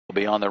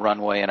Will be on the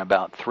runway in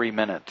about 3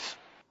 minutes.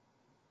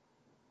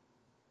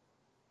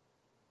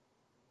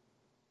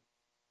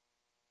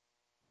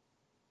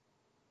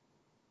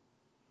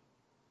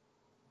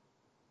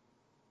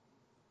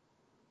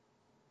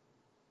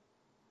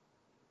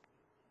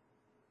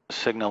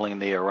 Signaling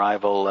the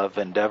arrival of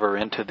Endeavour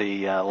into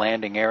the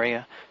landing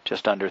area.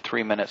 Just under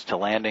 3 minutes to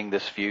landing.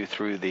 This view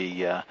through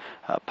the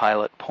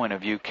pilot point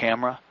of view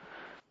camera.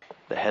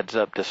 The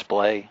heads-up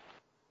display.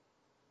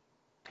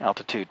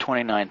 Altitude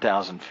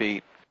 29,000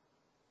 feet.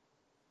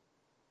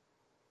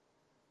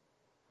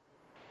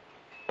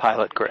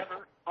 Pilot Greg.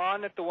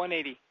 On at the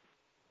 180.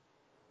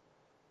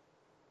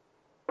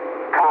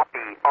 Copy.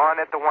 On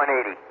at the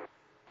 180.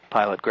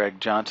 Pilot Greg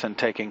Johnson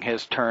taking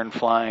his turn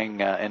flying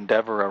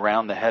Endeavour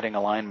around the heading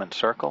alignment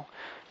circle.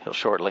 He'll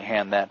shortly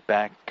hand that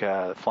back,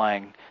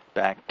 flying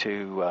back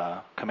to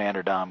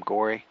Commander Dom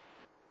Gorey.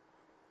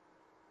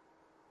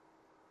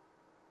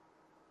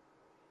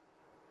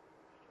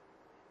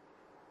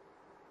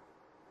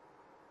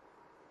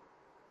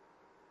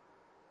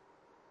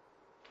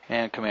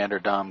 And Commander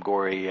Dom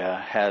Gorey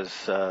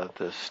has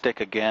the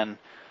stick again,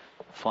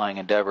 flying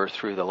Endeavour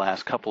through the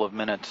last couple of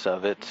minutes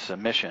of its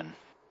mission.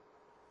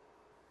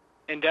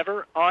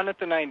 Endeavour on at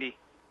the 90.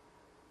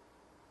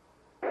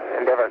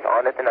 Endeavour's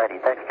on at the 90.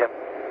 Thanks, Jim.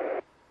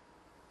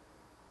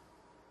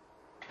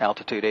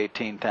 Altitude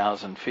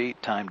 18,000 feet.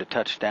 Time to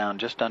touchdown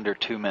just under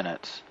 2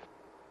 minutes.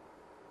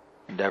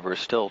 Endeavour is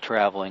still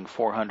traveling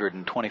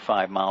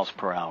 425 miles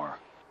per hour.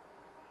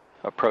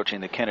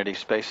 Approaching the Kennedy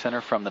Space Center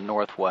from the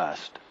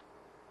northwest.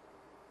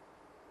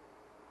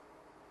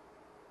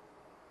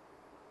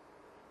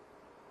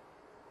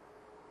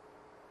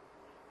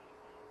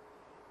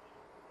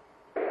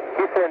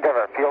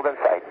 Endeavour, field in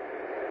sight.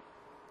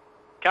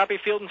 Copy,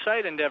 field in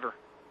sight, Endeavour.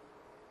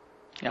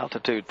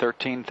 Altitude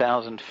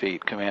 13,000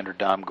 feet. Commander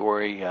Dom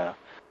Gorey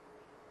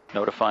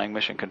notifying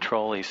Mission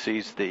Control he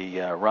sees the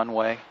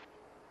runway.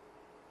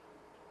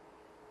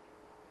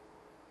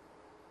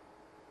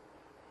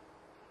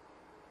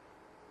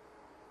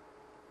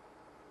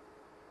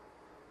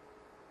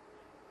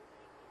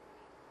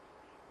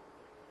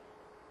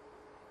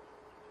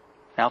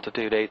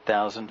 Altitude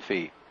 8,000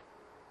 feet.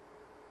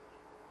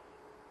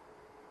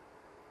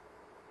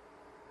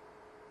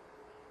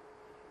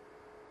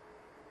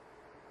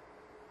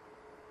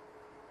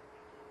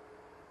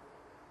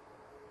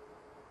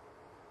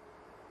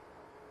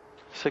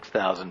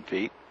 $6,000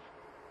 feet,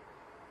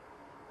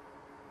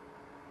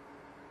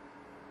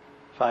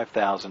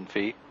 5,000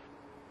 feet.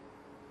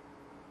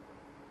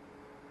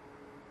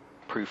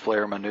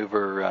 Pre-flare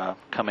maneuver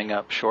coming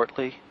up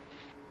shortly,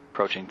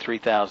 approaching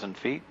 3,000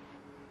 feet.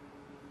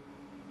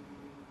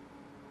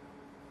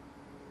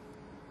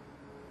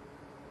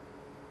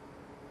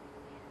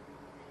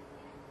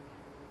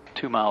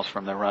 Two miles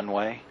from the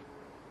runway.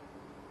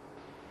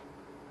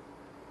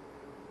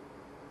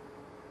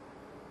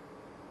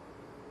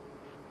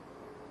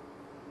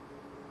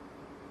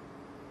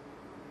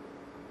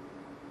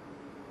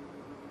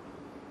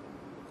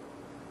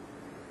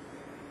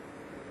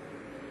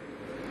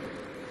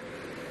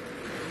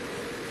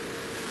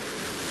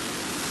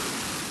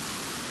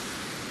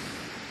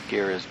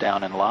 Gear is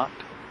down and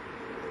locked.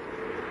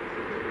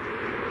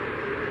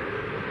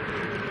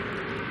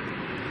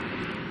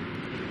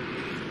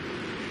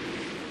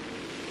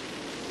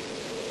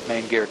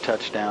 Main gear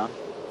touchdown.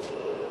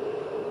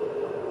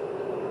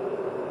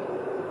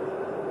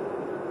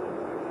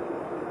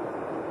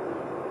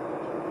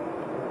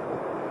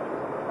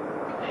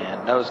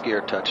 And nose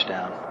gear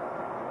touchdown.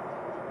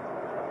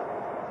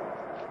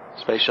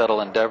 Space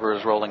Shuttle Endeavour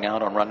is rolling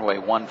out on runway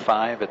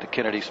 15 at the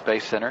Kennedy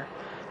Space Center,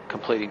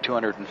 completing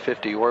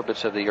 250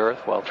 orbits of the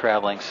Earth while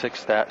traveling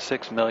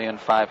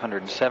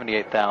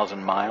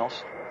 6,578,000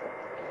 miles.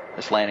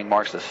 This landing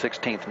marks the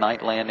 16th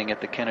night landing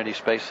at the Kennedy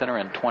Space Center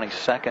and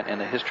 22nd in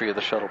the history of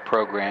the shuttle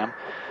program.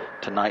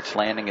 Tonight's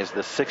landing is the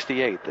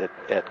 68th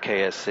at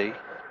KSC.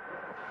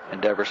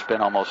 Endeavour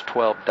spent almost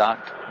 12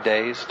 docked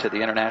days to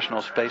the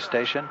International Space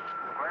Station,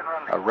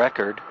 a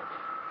record,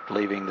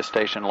 leaving the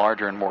station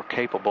larger and more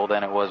capable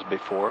than it was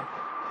before.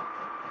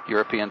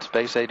 European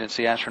Space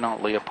Agency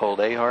astronaut Leopold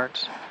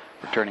Eharts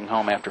returning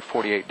home after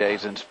 48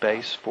 days in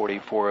space,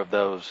 44 of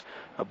those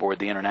aboard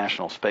the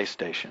International Space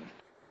Station.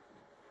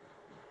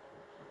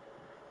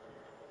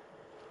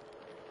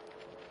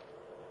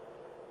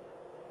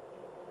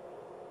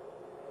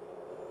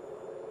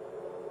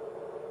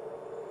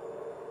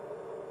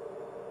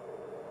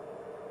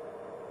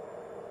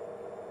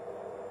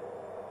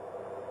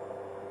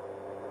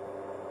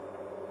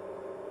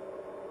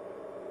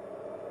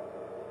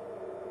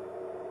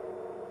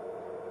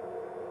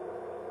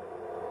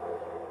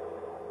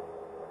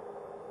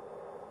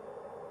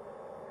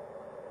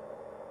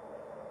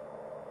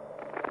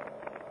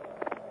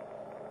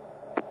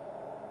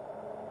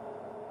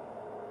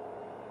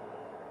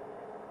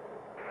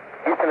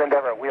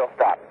 Endeavour, wheel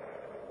stop.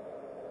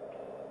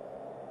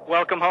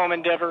 Welcome home,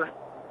 Endeavour.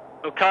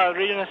 Au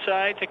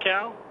renaissance,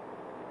 Takao.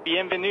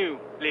 Bienvenue,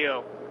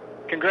 Leo.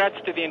 Congrats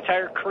to the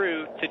entire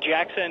crew, to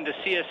JAXA and to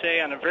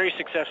CSA on a very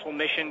successful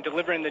mission,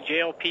 delivering the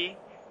JLP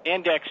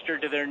and Dexter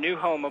to their new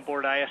home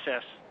aboard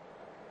ISS.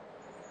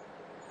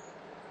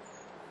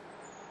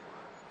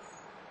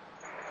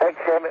 Thanks,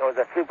 Jim. It was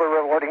a super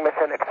rewarding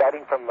mission,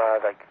 exciting from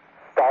the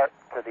start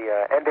to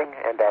the ending,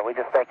 and we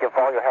just thank you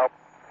for all your help.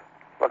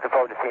 Looking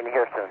forward to seeing you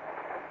here soon.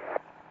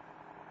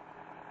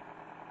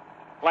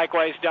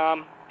 Likewise,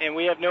 Dom. And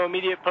we have no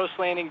immediate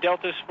post-landing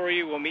deltas for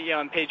you. We'll meet you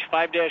on page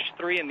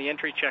 5-3 in the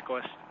entry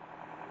checklist.